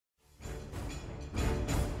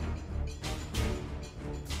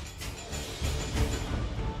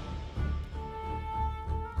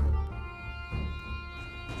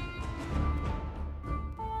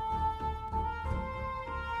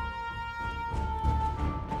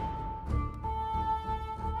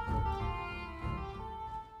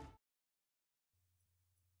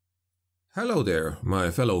Hello there, my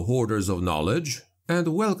fellow hoarders of knowledge,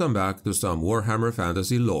 and welcome back to some Warhammer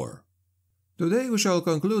fantasy lore. Today we shall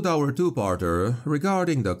conclude our two-parter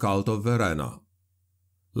regarding the cult of Verena.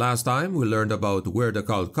 Last time we learned about where the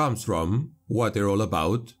cult comes from, what they're all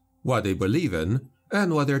about, what they believe in,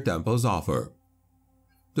 and what their temples offer.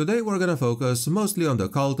 Today we're gonna focus mostly on the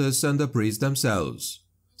cultists and the priests themselves,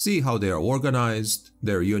 see how they are organized,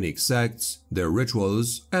 their unique sects, their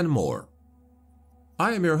rituals, and more.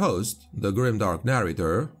 I am your host, the Grimdark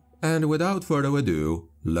Narrator, and without further ado,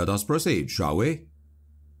 let us proceed, shall we?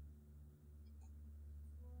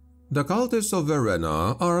 The cultists of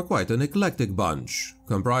Verena are quite an eclectic bunch,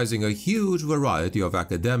 comprising a huge variety of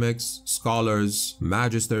academics, scholars,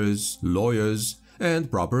 magisters, lawyers, and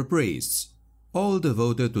proper priests, all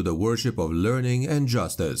devoted to the worship of learning and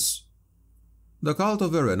justice. The cult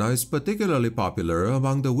of Verena is particularly popular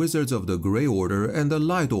among the wizards of the Grey Order and the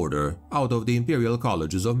Light Order out of the Imperial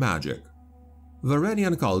Colleges of Magic.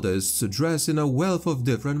 Verenian cultists dress in a wealth of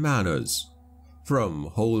different manners, from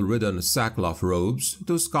hole-ridden sackcloth robes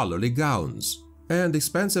to scholarly gowns, and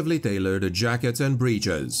expensively tailored jackets and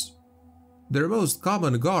breeches. Their most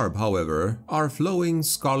common garb, however, are flowing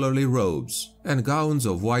scholarly robes and gowns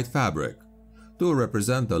of white fabric, to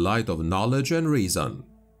represent the light of knowledge and reason.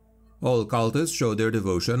 All cultists show their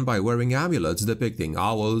devotion by wearing amulets depicting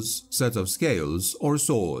owls, sets of scales, or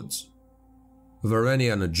swords.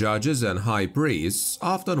 Verenian judges and high priests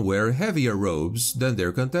often wear heavier robes than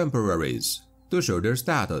their contemporaries to show their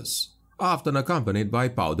status, often accompanied by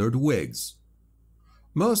powdered wigs.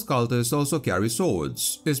 Most cultists also carry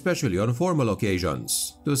swords, especially on formal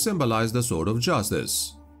occasions, to symbolize the sword of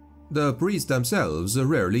justice. The priests themselves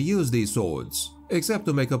rarely use these swords, except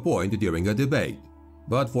to make a point during a debate.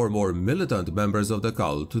 But for more militant members of the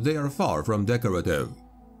cult, they are far from decorative.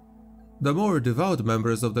 The more devout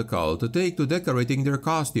members of the cult take to decorating their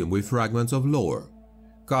costume with fragments of lore,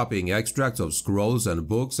 copying extracts of scrolls and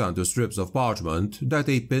books onto strips of parchment that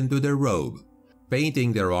they pin to their robe,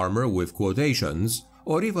 painting their armor with quotations,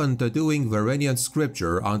 or even tattooing Verenian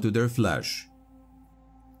scripture onto their flesh.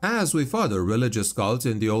 As with other religious cults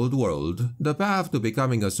in the Old World, the path to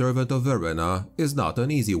becoming a servant of Verena is not an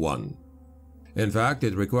easy one. In fact,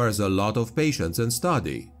 it requires a lot of patience and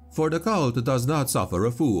study, for the cult does not suffer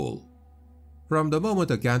a fool. From the moment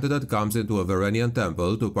a candidate comes into a Verenian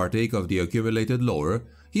temple to partake of the accumulated lore,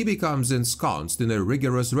 he becomes ensconced in a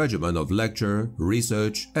rigorous regimen of lecture,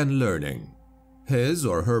 research, and learning. His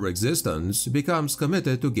or her existence becomes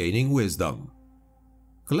committed to gaining wisdom.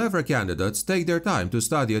 Clever candidates take their time to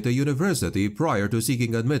study at a university prior to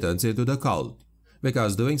seeking admittance into the cult,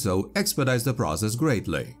 because doing so expedites the process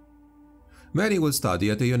greatly. Many will study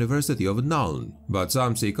at the University of Nuln, but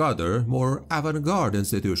some seek other, more avant-garde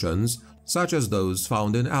institutions, such as those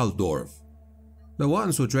found in Altdorf. The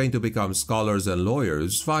ones who train to become scholars and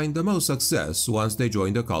lawyers find the most success once they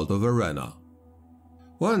join the cult of Verena.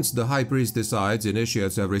 Once the high priest decides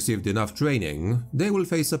initiates have received enough training, they will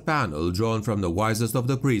face a panel drawn from the wisest of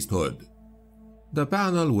the priesthood. The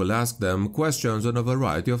panel will ask them questions on a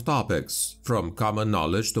variety of topics, from common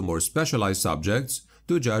knowledge to more specialized subjects,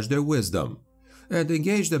 to judge their wisdom, and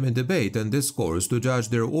engage them in debate and discourse to judge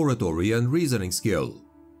their oratory and reasoning skill.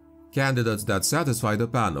 Candidates that satisfy the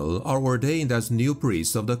panel are ordained as new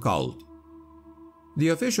priests of the cult. The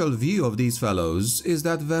official view of these fellows is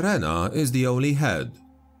that Verena is the only head,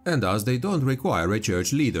 and thus they don't require a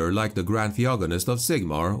church leader like the Grand Theogonist of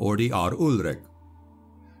Sigmar or the Ar Ulrich.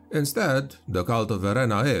 Instead, the cult of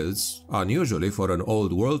Verena is, unusually for an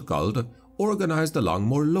old world cult, organized along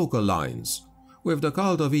more local lines, with the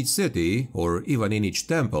cult of each city, or even in each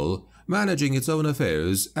temple, managing its own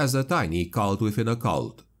affairs as a tiny cult within a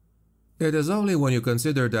cult. It is only when you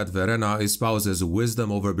consider that Verena espouses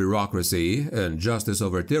wisdom over bureaucracy and justice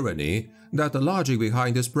over tyranny that the logic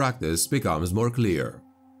behind this practice becomes more clear.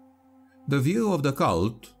 The view of the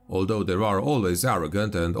cult, although there are always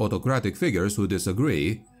arrogant and autocratic figures who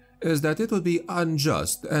disagree, is that it would be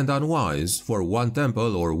unjust and unwise for one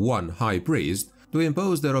temple or one high priest to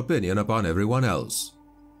impose their opinion upon everyone else.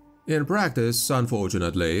 In practice,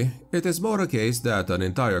 unfortunately, it is more a case that an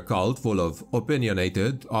entire cult full of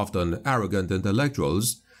opinionated, often arrogant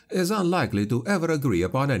intellectuals is unlikely to ever agree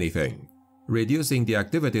upon anything, reducing the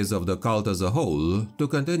activities of the cult as a whole to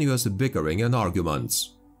continuous bickering and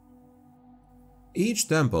arguments. Each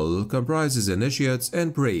temple comprises initiates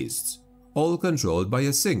and priests, all controlled by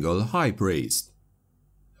a single high priest.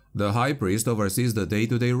 The high priest oversees the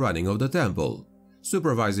day-to-day running of the temple,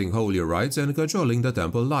 supervising holy rites and controlling the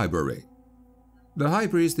temple library. The high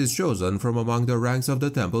priest is chosen from among the ranks of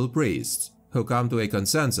the temple priests, who come to a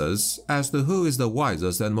consensus as to who is the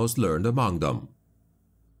wisest and most learned among them.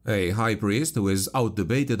 A high priest who is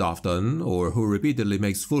outdebated often or who repeatedly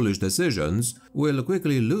makes foolish decisions will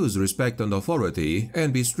quickly lose respect and authority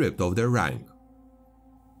and be stripped of their rank.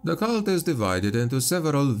 The cult is divided into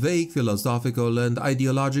several vague philosophical and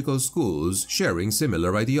ideological schools sharing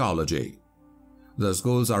similar ideology. The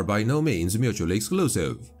schools are by no means mutually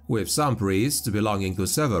exclusive, with some priests belonging to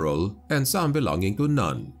several and some belonging to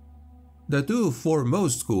none. The two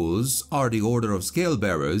foremost schools are the Order of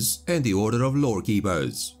Scale-Bearers and the Order of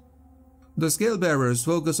Lore-Keepers. The Scale-Bearers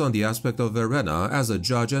focus on the aspect of Verena as a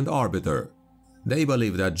judge and arbiter. They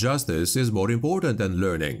believe that justice is more important than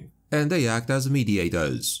learning, and they act as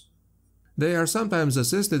mediators. They are sometimes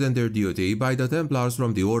assisted in their duty by the Templars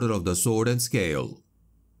from the Order of the Sword and Scale.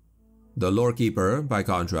 The Lore-Keeper, by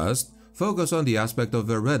contrast, focus on the aspect of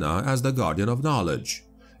Verena as the guardian of knowledge,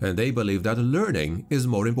 and they believe that learning is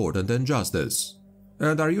more important than justice,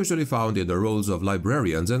 and are usually found in the roles of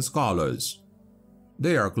librarians and scholars.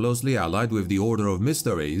 They are closely allied with the Order of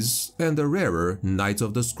Mysteries and the rarer Knights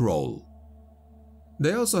of the Scroll.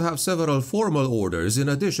 They also have several formal orders in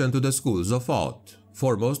addition to the schools of thought,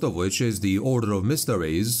 foremost of which is the Order of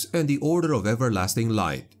Mysteries and the Order of Everlasting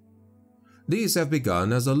Light. These have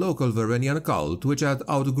begun as a local Verenian cult which had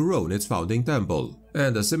outgrown its founding temple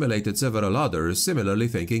and assimilated several other similarly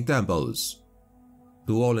thinking temples.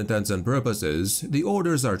 To all intents and purposes, the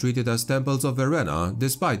orders are treated as temples of Verena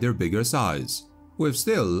despite their bigger size, with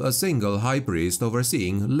still a single high priest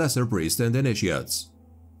overseeing lesser priests and initiates.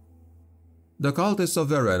 The cultists of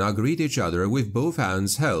Verena greet each other with both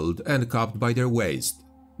hands held and cupped by their waist,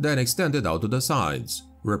 then extended out to the sides,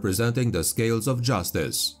 representing the scales of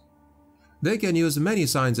justice. They can use many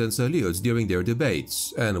signs and salutes during their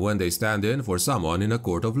debates and when they stand in for someone in a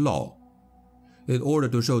court of law. In order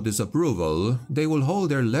to show disapproval, they will hold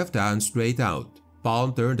their left hand straight out,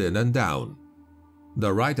 palm turned in and down.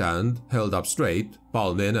 The right hand, held up straight,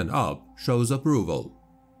 palm in and up, shows approval.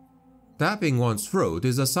 Tapping one's throat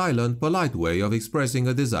is a silent, polite way of expressing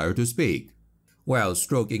a desire to speak, while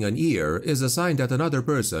stroking an ear is a sign that another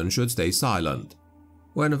person should stay silent.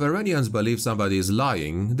 When Verenians believe somebody is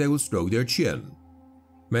lying, they will stroke their chin.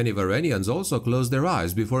 Many Verenians also close their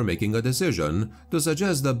eyes before making a decision to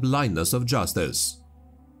suggest the blindness of justice.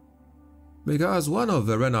 Because one of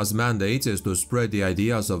Verena's mandates is to spread the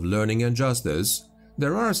ideas of learning and justice,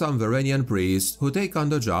 there are some Verenian priests who take on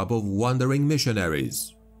the job of wandering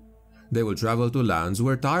missionaries. They will travel to lands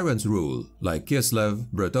where tyrants rule, like Kislev,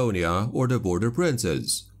 Bretonia, or the border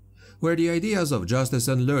princes, where the ideas of justice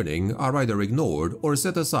and learning are either ignored or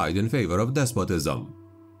set aside in favor of despotism.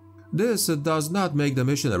 This does not make the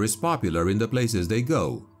missionaries popular in the places they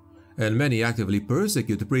go, and many actively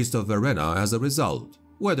persecute priests of Verena as a result,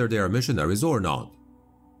 whether they are missionaries or not.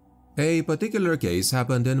 A particular case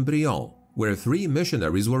happened in Briand, where 3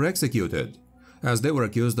 missionaries were executed, as they were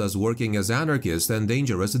accused as working as anarchists and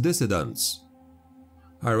dangerous dissidents.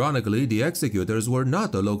 Ironically, the executors were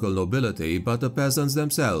not the local nobility but the peasants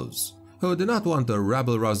themselves, who did not want a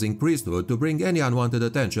rabble-rousing priesthood to bring any unwanted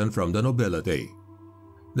attention from the nobility.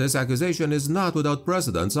 This accusation is not without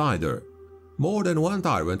precedence either. More than one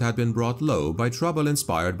tyrant had been brought low by trouble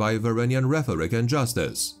inspired by Verenian rhetoric and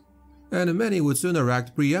justice, and many would sooner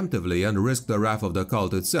act preemptively and risk the wrath of the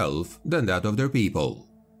cult itself than that of their people.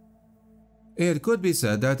 It could be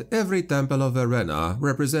said that every temple of Verena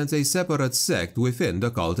represents a separate sect within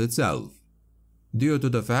the cult itself. Due to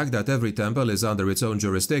the fact that every temple is under its own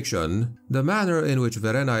jurisdiction, the manner in which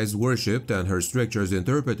Verena is worshipped and her strictures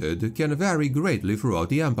interpreted can vary greatly throughout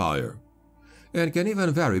the empire, and can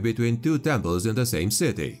even vary between 2 temples in the same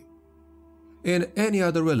city. In any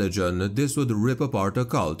other religion, this would rip apart a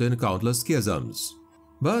cult in countless schisms,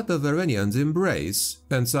 but the Verenians embrace,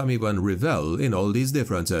 and some even revel in all these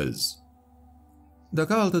differences. The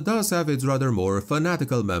cult does have its rather more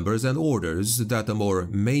fanatical members and orders that the more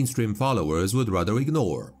mainstream followers would rather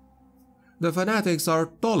ignore. The fanatics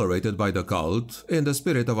are tolerated by the cult in the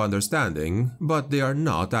spirit of understanding, but they are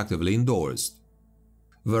not actively endorsed.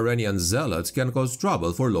 Verenian zealots can cause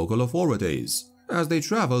trouble for local authorities, as they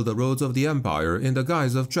travel the roads of the empire in the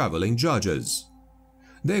guise of traveling judges.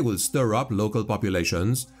 They will stir up local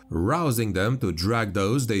populations, rousing them to drag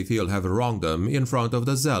those they feel have wronged them in front of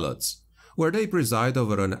the zealots, where they preside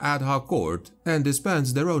over an ad hoc court and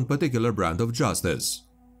dispense their own particular brand of justice.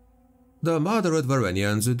 The moderate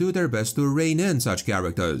Verenians do their best to rein in such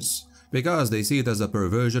characters, because they see it as a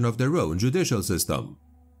perversion of their own judicial system.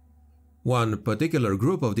 One particular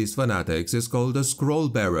group of these fanatics is called the Scroll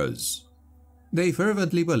Bearers. They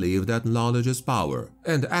fervently believe that knowledge is power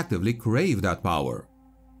and actively crave that power.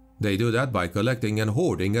 They do that by collecting and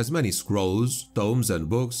hoarding as many scrolls, tomes, and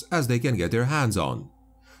books as they can get their hands on,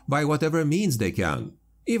 by whatever means they can,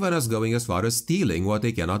 even as going as far as stealing what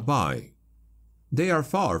they cannot buy. They are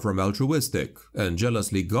far from altruistic and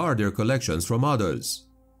jealously guard their collections from others.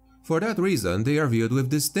 For that reason, they are viewed with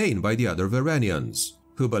disdain by the other Verenians,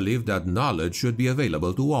 who believe that knowledge should be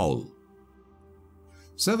available to all.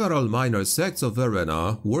 Several minor sects of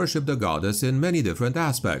Verena worship the goddess in many different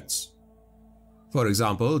aspects. For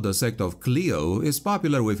example, the sect of Clio is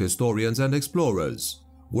popular with historians and explorers,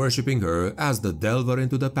 worshipping her as the delver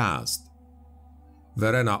into the past.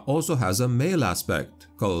 Verena also has a male aspect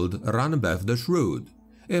called Ranbef the Shrewd,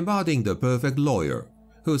 embodying the perfect lawyer,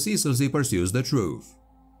 who ceaselessly pursues the truth.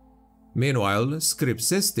 Meanwhile,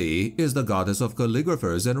 Scripsisti is the goddess of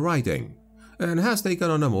calligraphers and writing, and has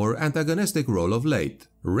taken on a more antagonistic role of late,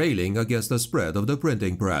 railing against the spread of the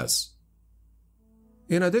printing press.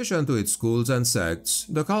 In addition to its schools and sects,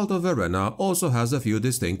 the cult of Verena also has a few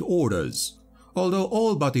distinct orders, although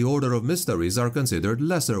all but the Order of Mysteries are considered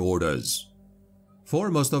lesser orders.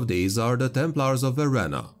 Foremost of these are the Templars of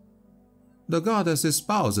Verena. The goddess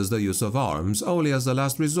espouses the use of arms only as a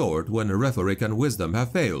last resort when rhetoric and wisdom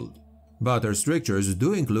have failed, but her strictures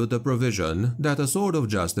do include the provision that a sword of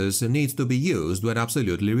justice needs to be used when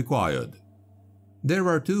absolutely required. There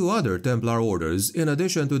are two other Templar orders in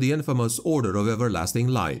addition to the infamous Order of Everlasting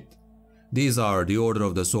Light. These are the Order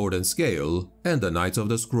of the Sword and Scale and the Knights of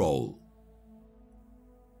the Scroll.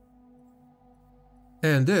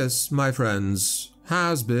 And this, my friends,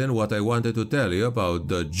 has been what I wanted to tell you about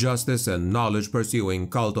the justice and knowledge-pursuing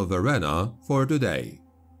cult of Verena for today.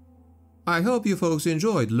 I hope you folks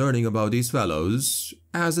enjoyed learning about these fellows,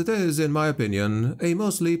 as it is, in my opinion, a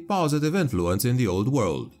mostly positive influence in the old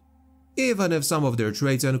world, even if some of their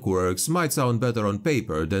traits and quirks might sound better on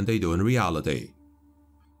paper than they do in reality.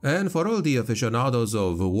 And for all the aficionados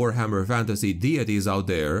of Warhammer fantasy deities out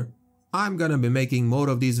there, I'm gonna be making more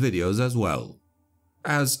of these videos as well,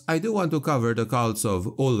 as I do want to cover the cults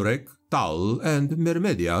of Ulrich, Tal, and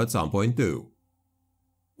Myrmidia at some point too.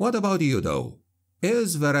 What about you though?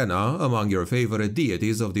 Is Verena among your favorite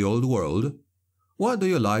deities of the old world? What do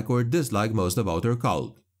you like or dislike most about her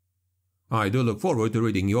cult? I do look forward to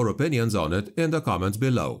reading your opinions on it in the comments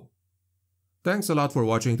below. Thanks a lot for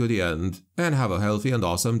watching to the end, and have a healthy and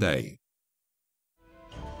awesome day.